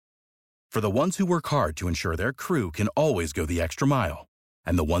For the ones who work hard to ensure their crew can always go the extra mile,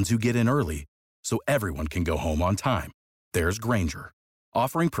 and the ones who get in early so everyone can go home on time, there's Grainger,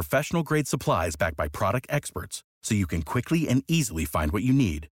 offering professional-grade supplies backed by product experts so you can quickly and easily find what you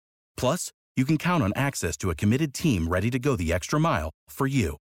need. Plus, you can count on access to a committed team ready to go the extra mile for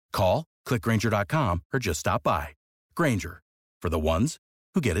you. Call, click Grainger.com, or just stop by. Grainger, for the ones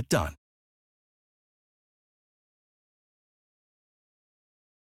who get it done.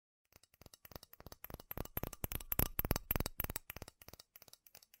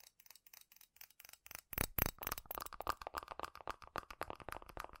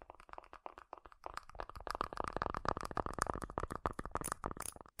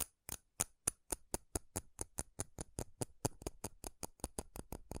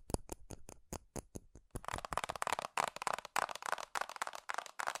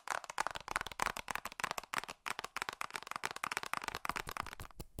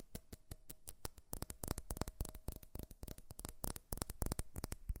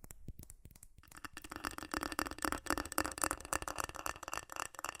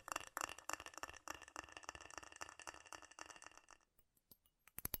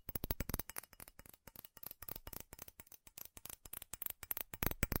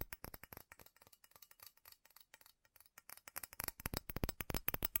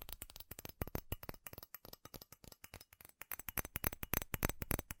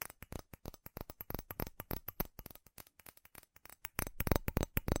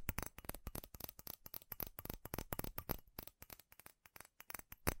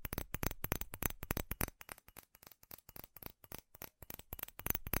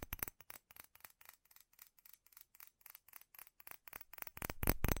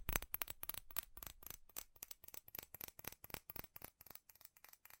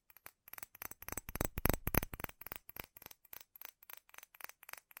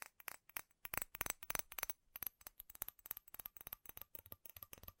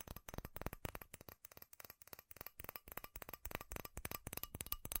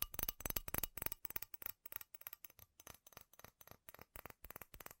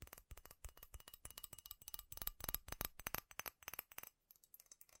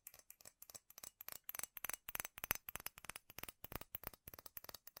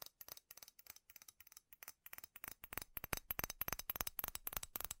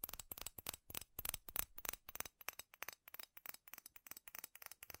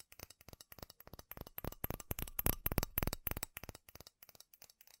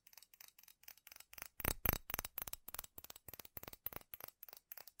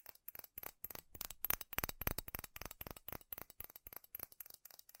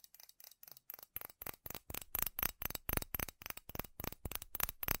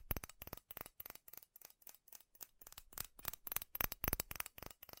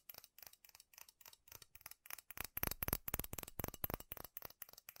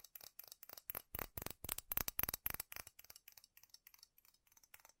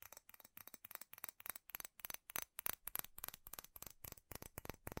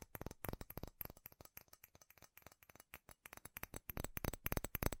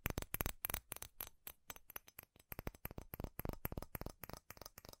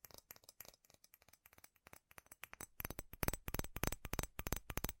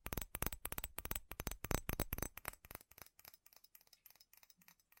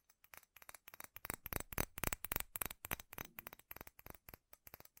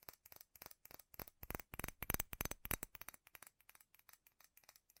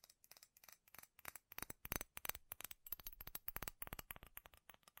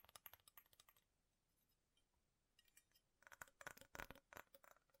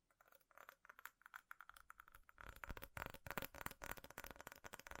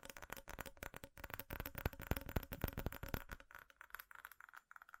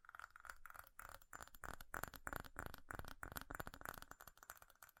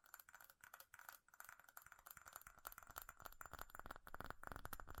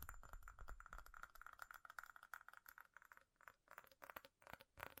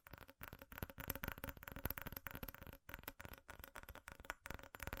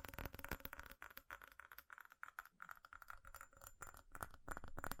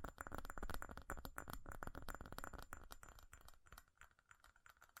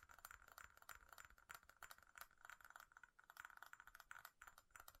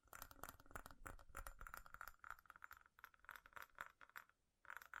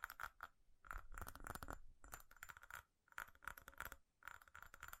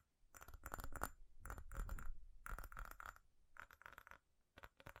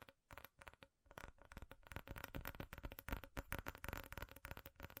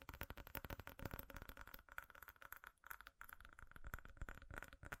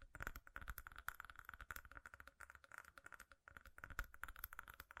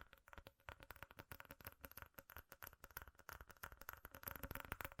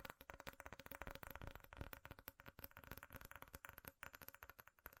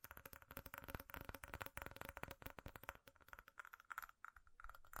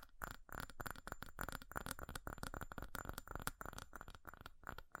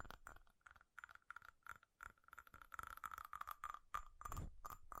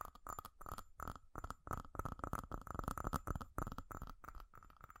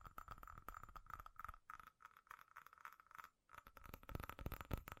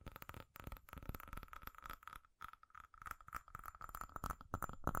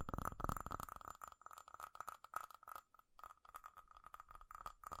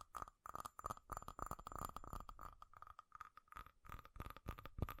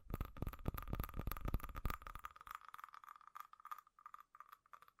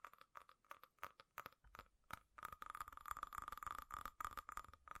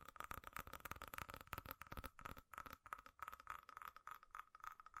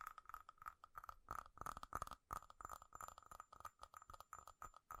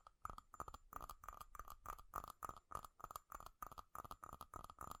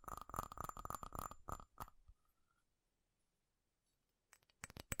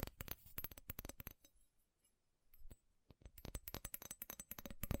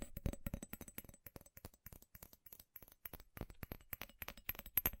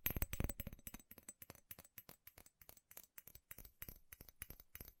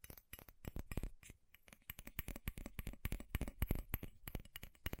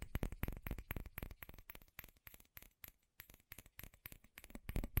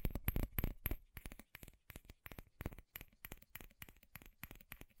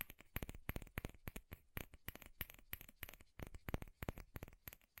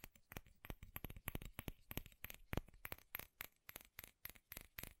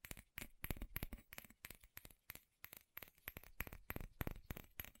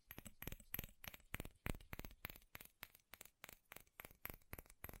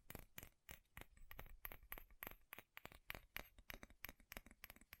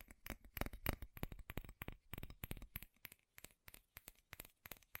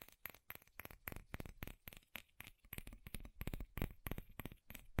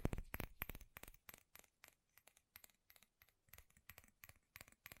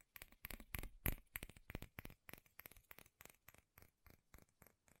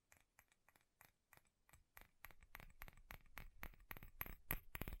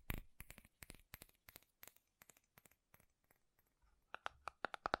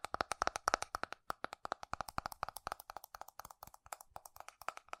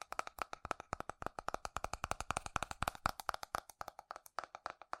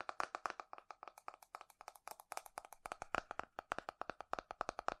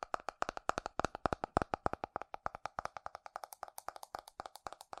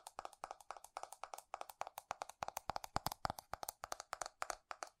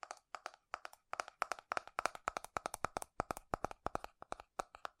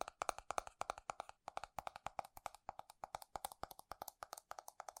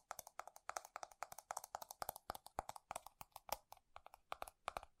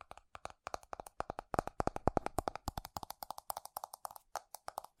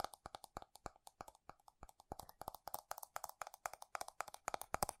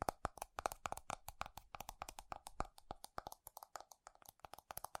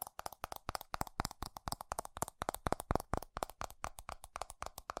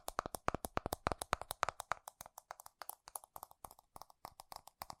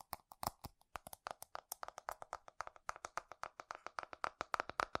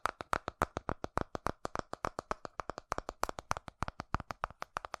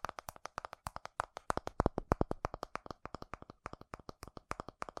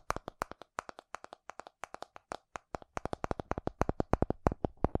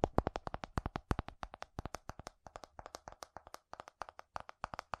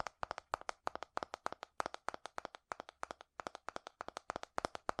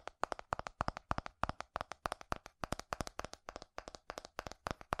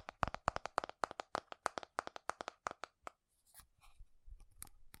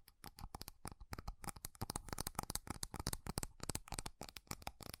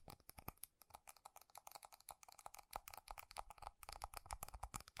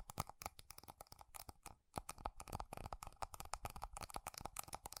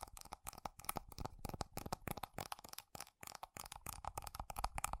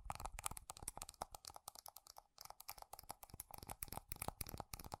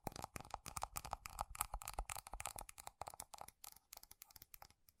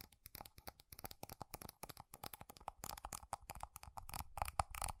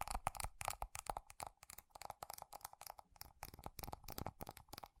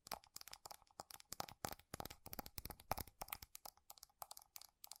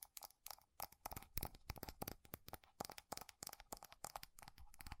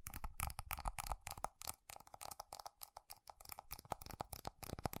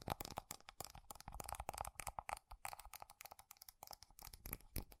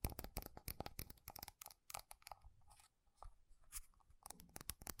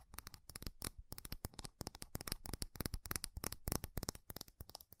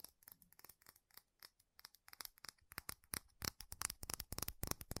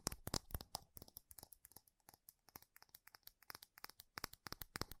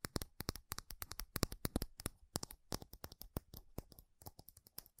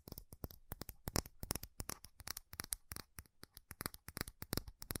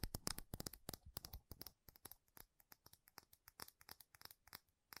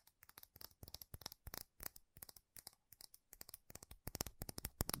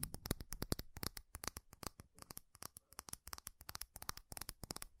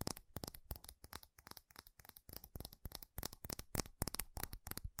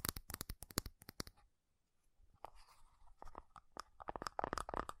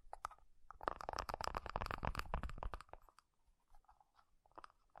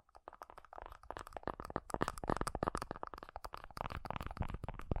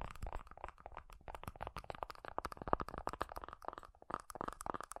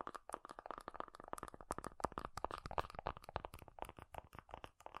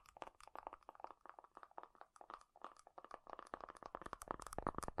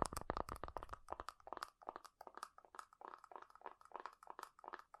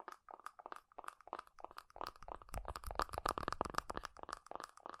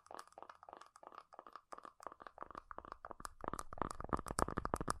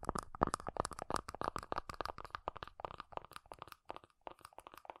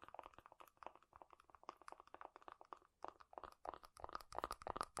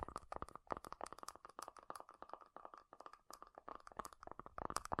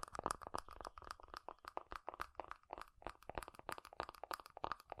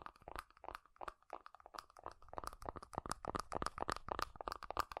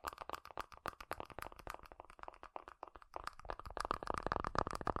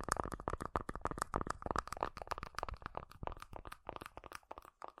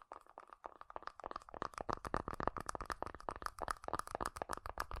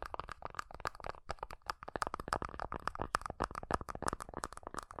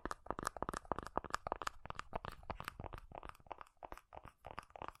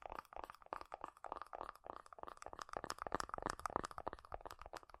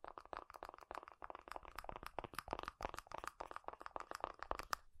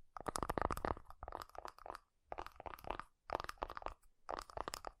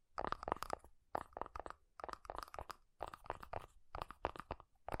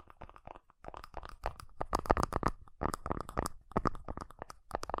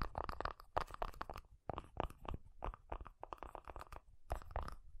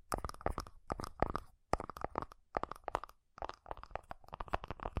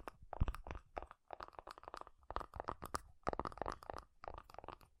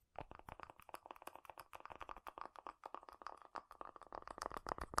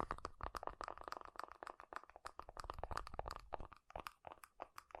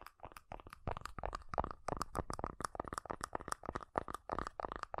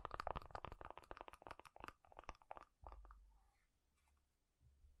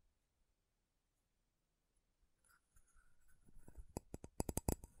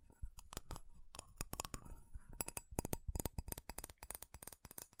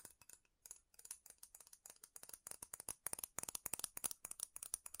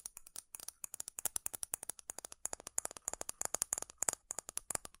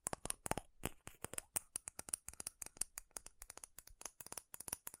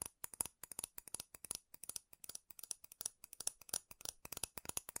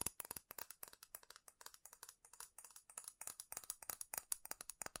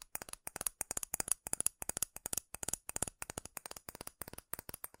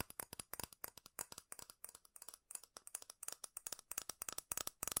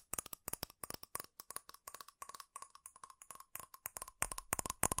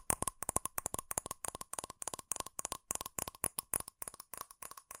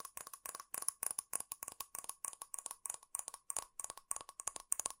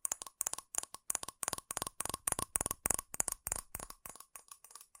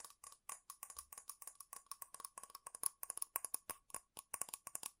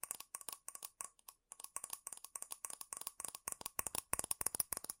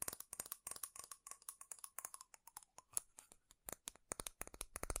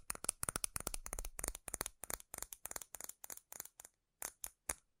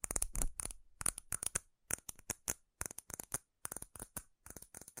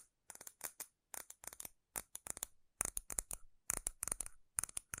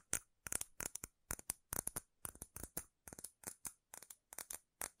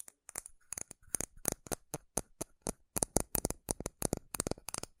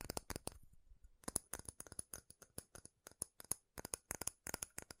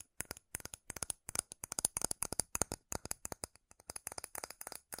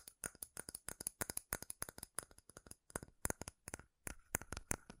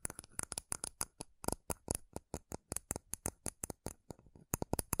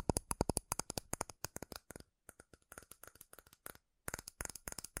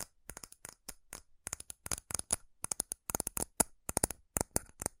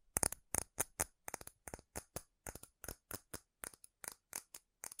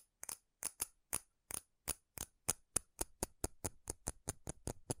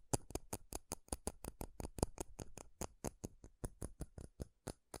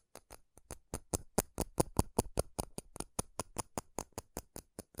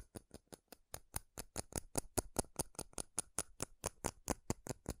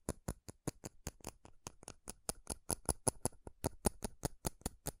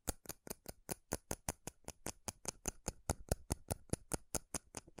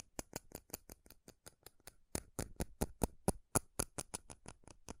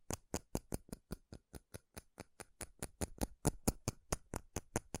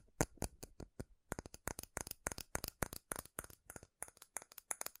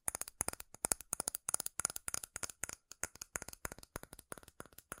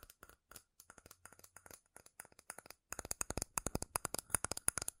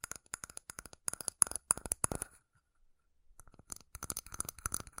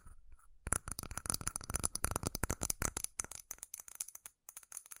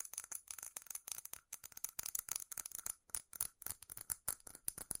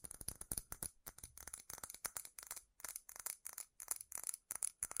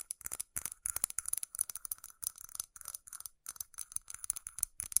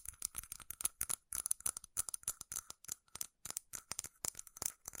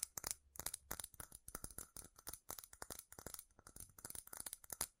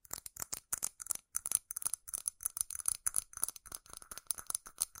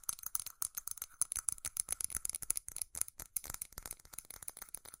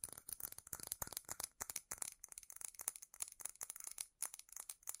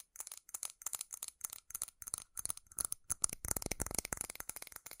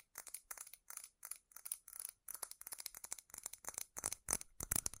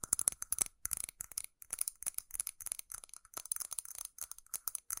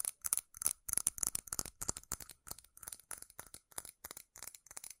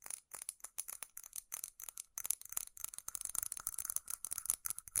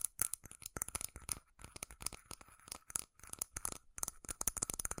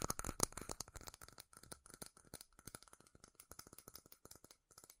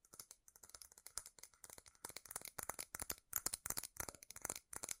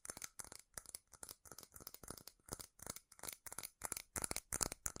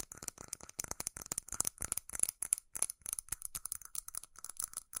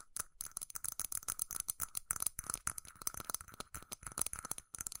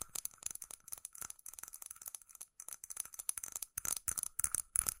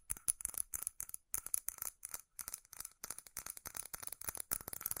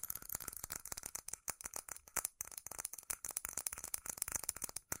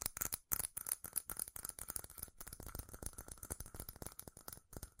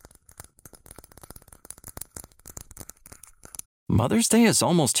 Mother's Day is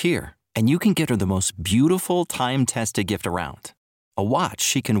almost here, and you can get her the most beautiful time-tested gift around. A watch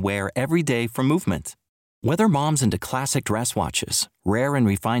she can wear every day from Movement. Whether mom's into classic dress watches, rare and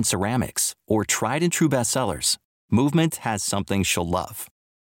refined ceramics, or tried and true bestsellers, Movement has something she'll love.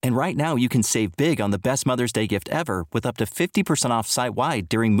 And right now you can save big on the best Mother's Day gift ever with up to 50% off site-wide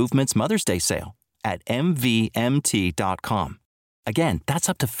during Movement's Mother's Day sale at MVMT.com. Again, that's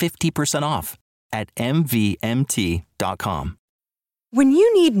up to 50% off at MVMT.com. When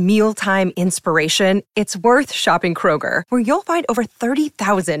you need mealtime inspiration, it's worth shopping Kroger, where you'll find over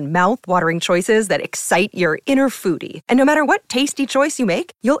 30,000 mouth-watering choices that excite your inner foodie. And no matter what tasty choice you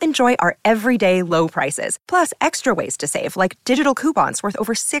make, you'll enjoy our everyday low prices, plus extra ways to save, like digital coupons worth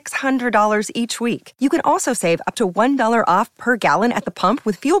over $600 each week. You can also save up to $1 off per gallon at the pump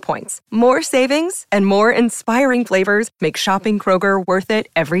with fuel points. More savings and more inspiring flavors make shopping Kroger worth it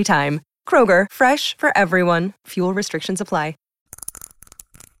every time. Kroger, fresh for everyone. Fuel restrictions apply.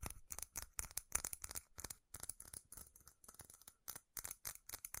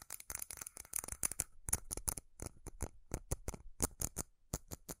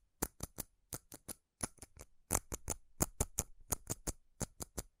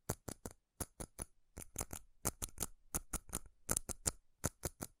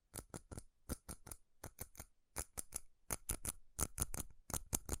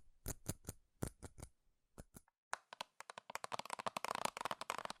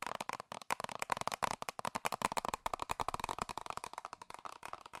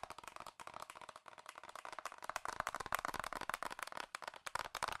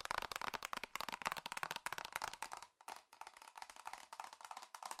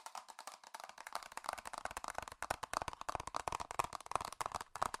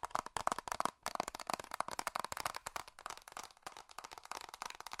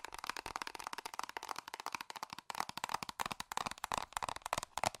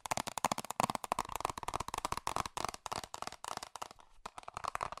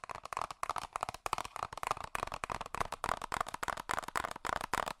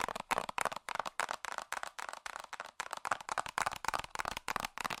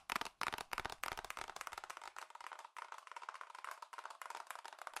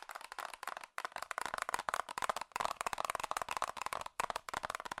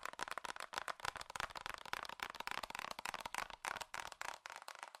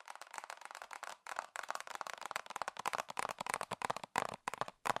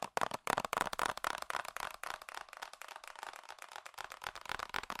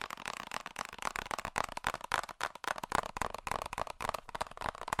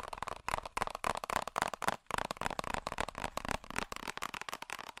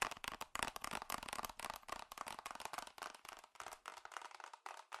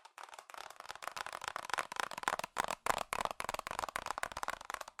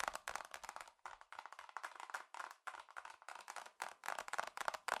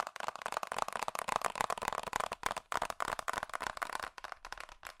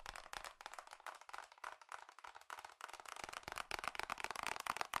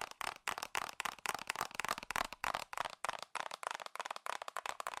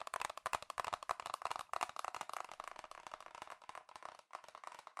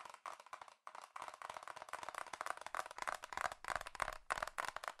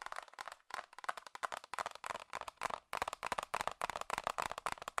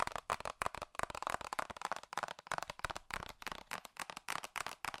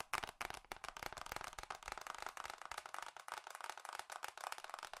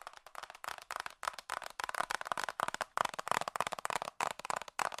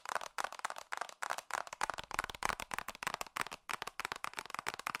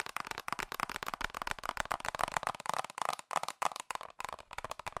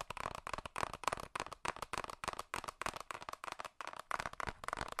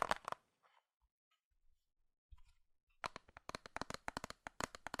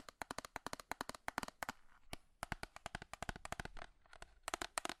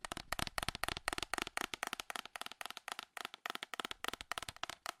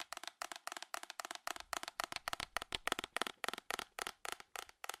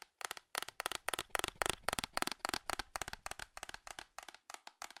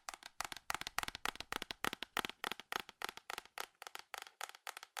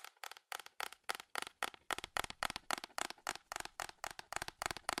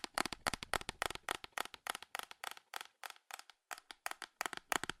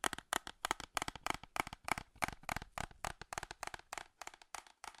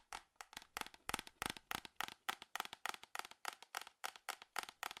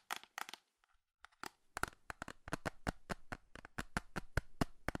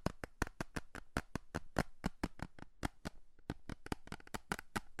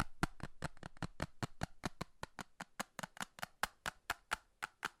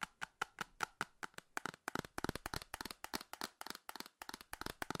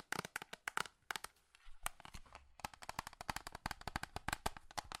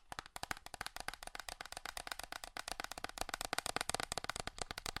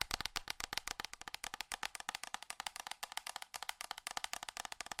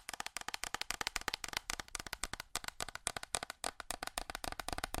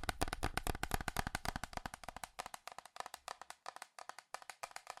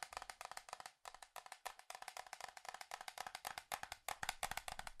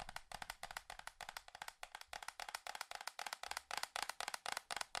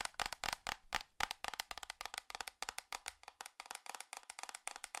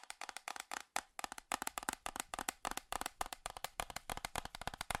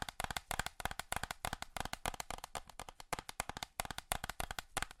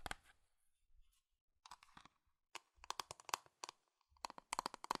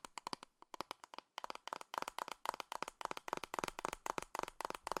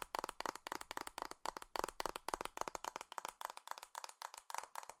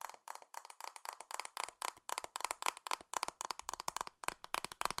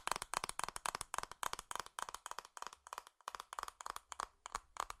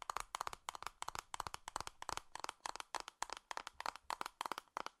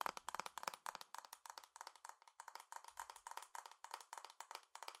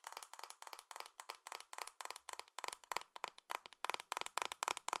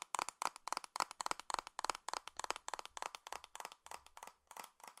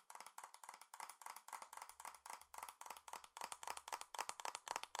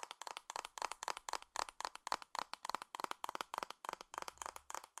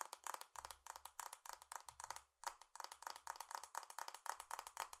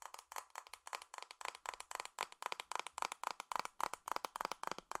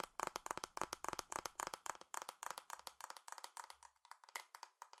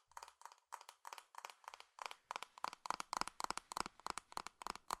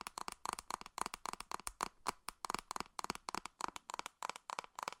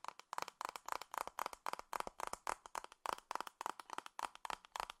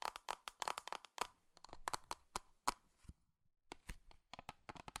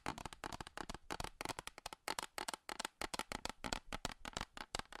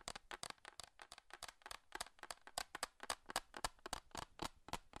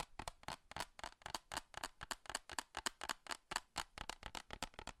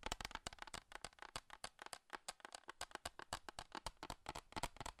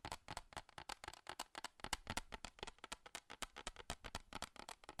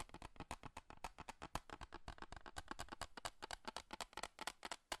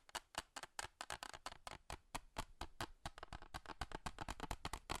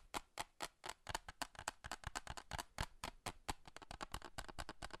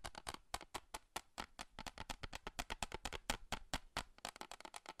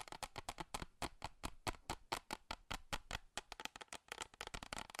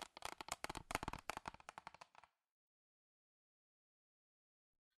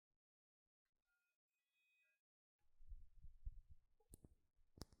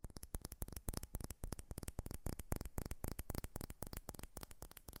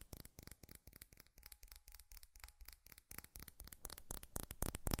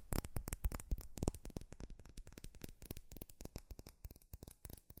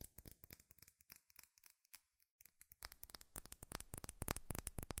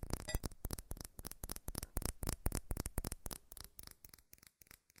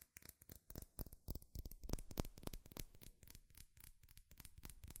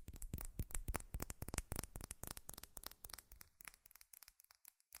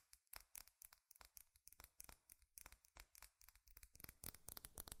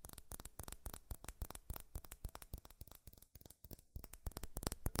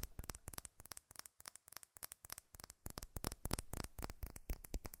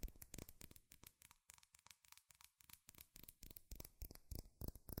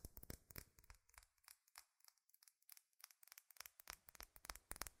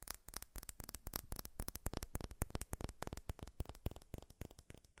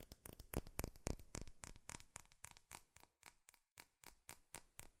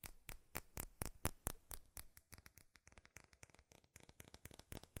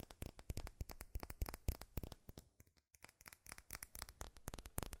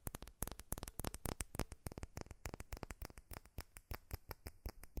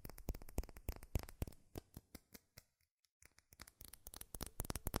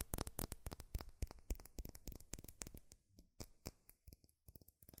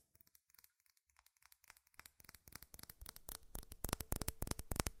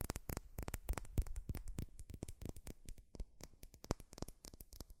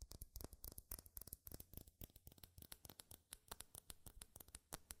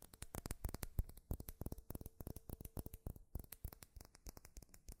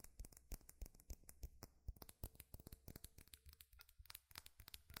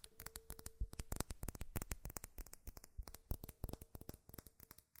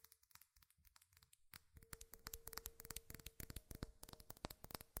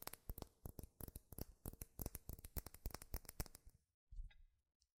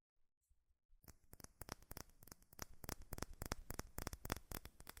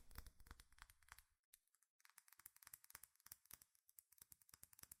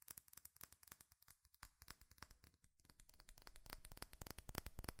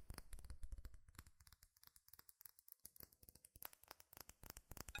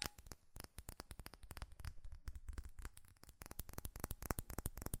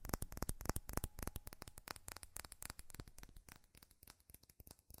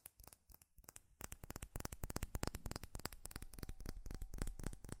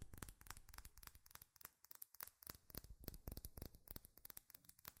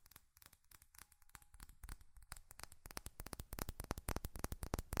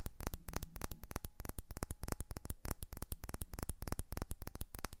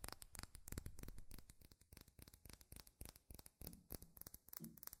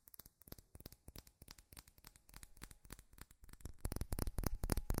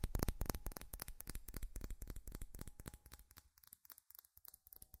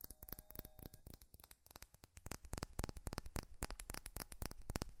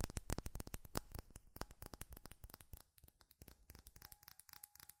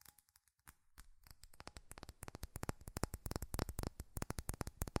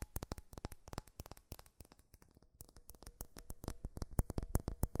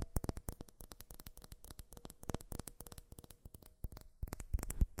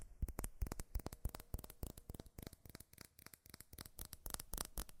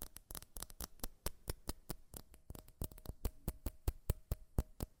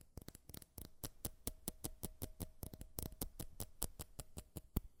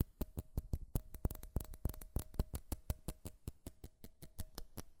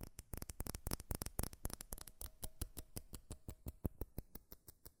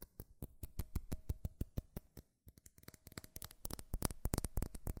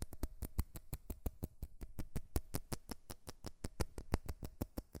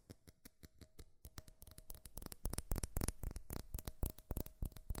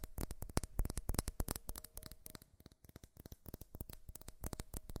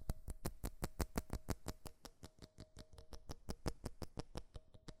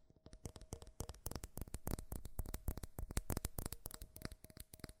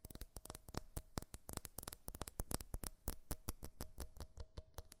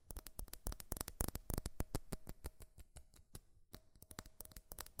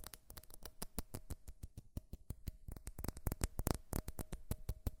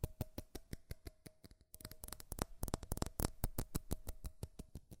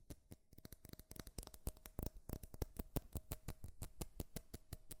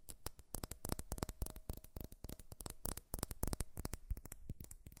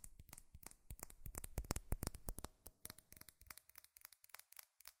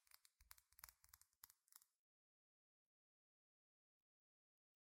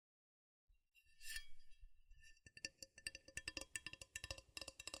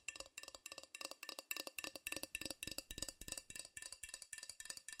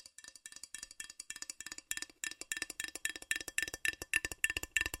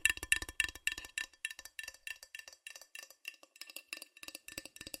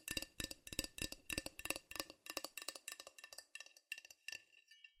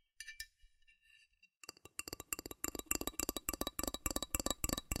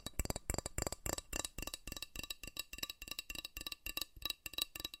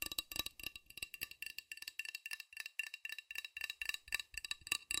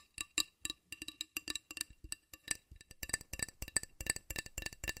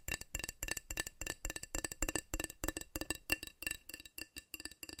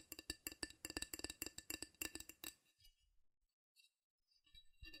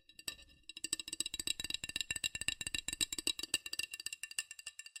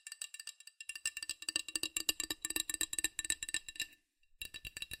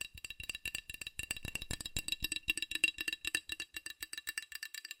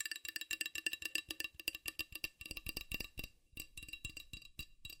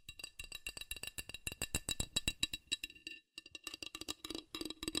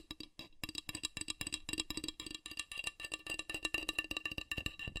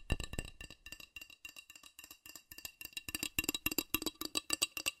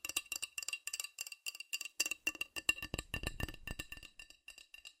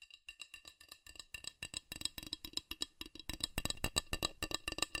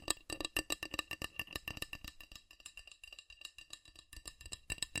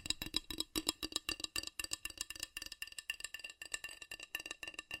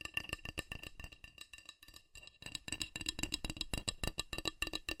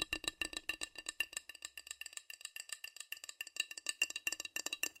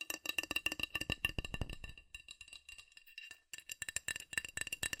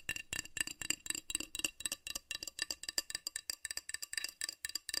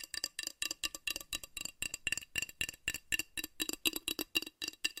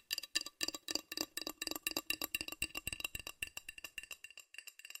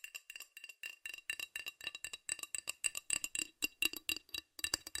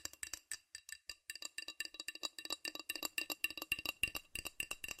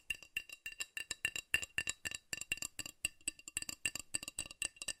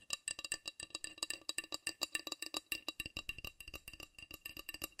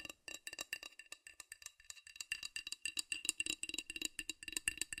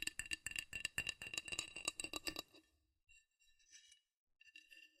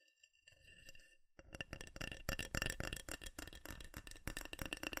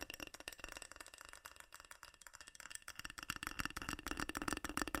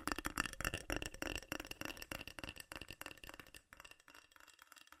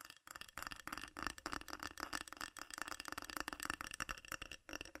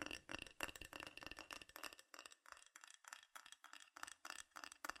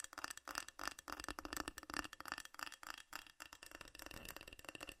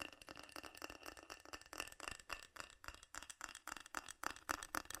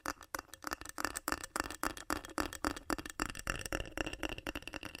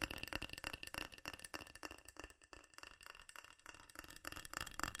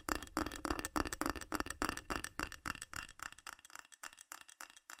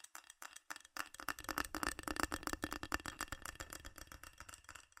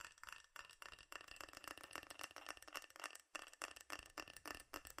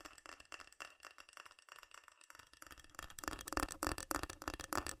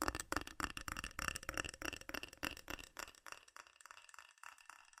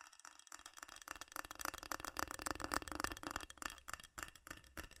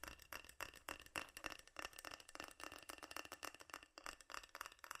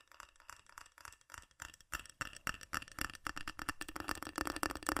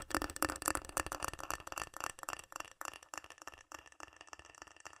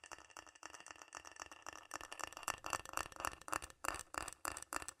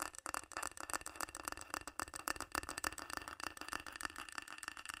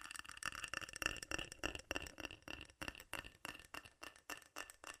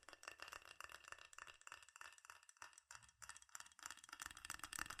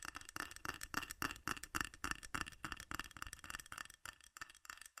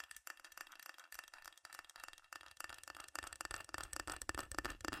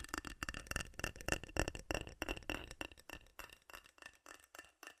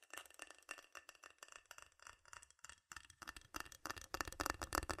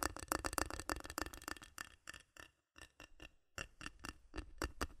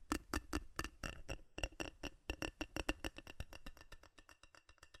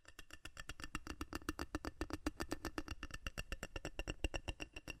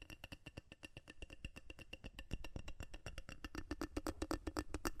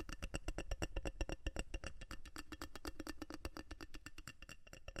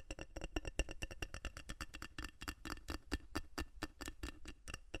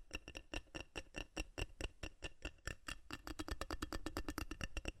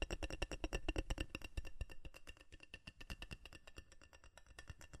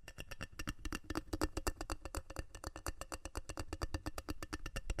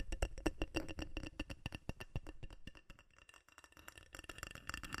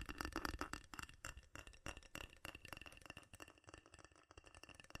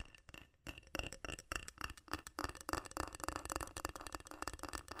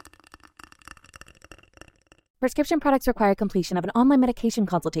 Prescription products require completion of an online medication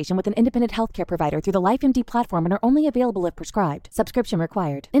consultation with an independent healthcare provider through the LifeMD platform and are only available if prescribed. Subscription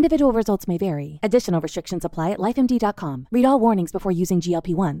required. Individual results may vary. Additional restrictions apply at lifemd.com. Read all warnings before using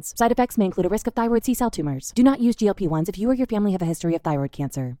GLP-1s. Side effects may include a risk of thyroid C-cell tumors. Do not use GLP-1s if you or your family have a history of thyroid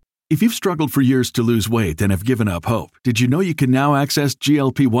cancer. If you've struggled for years to lose weight and have given up hope, did you know you can now access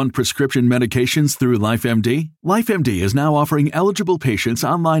GLP-1 prescription medications through LifeMD? LifeMD is now offering eligible patients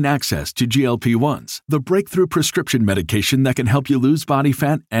online access to GLP-1s, the breakthrough prescription medication that can help you lose body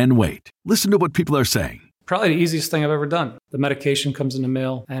fat and weight. Listen to what people are saying. Probably the easiest thing I've ever done. The medication comes in the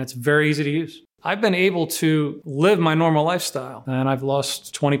mail, and it's very easy to use. I've been able to live my normal lifestyle, and I've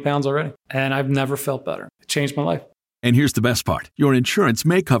lost 20 pounds already, and I've never felt better. It changed my life. And here's the best part. Your insurance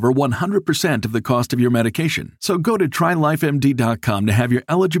may cover 100% of the cost of your medication. So go to TryLifeMD.com to have your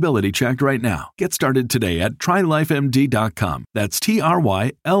eligibility checked right now. Get started today at TryLifeMD.com. That's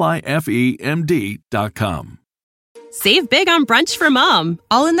TryLifeMD.com. Save big on brunch for mom,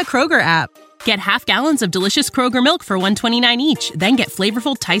 all in the Kroger app. Get half gallons of delicious Kroger milk for $1.29 each. Then get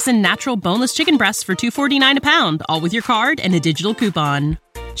flavorful Tyson natural boneless chicken breasts for $2.49 a pound, all with your card and a digital coupon.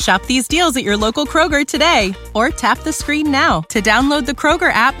 Shop these deals at your local Kroger today, or tap the screen now to download the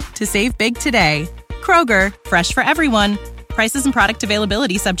Kroger app to save big today. Kroger, fresh for everyone. Prices and product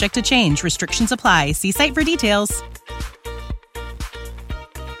availability subject to change. Restrictions apply. See site for details.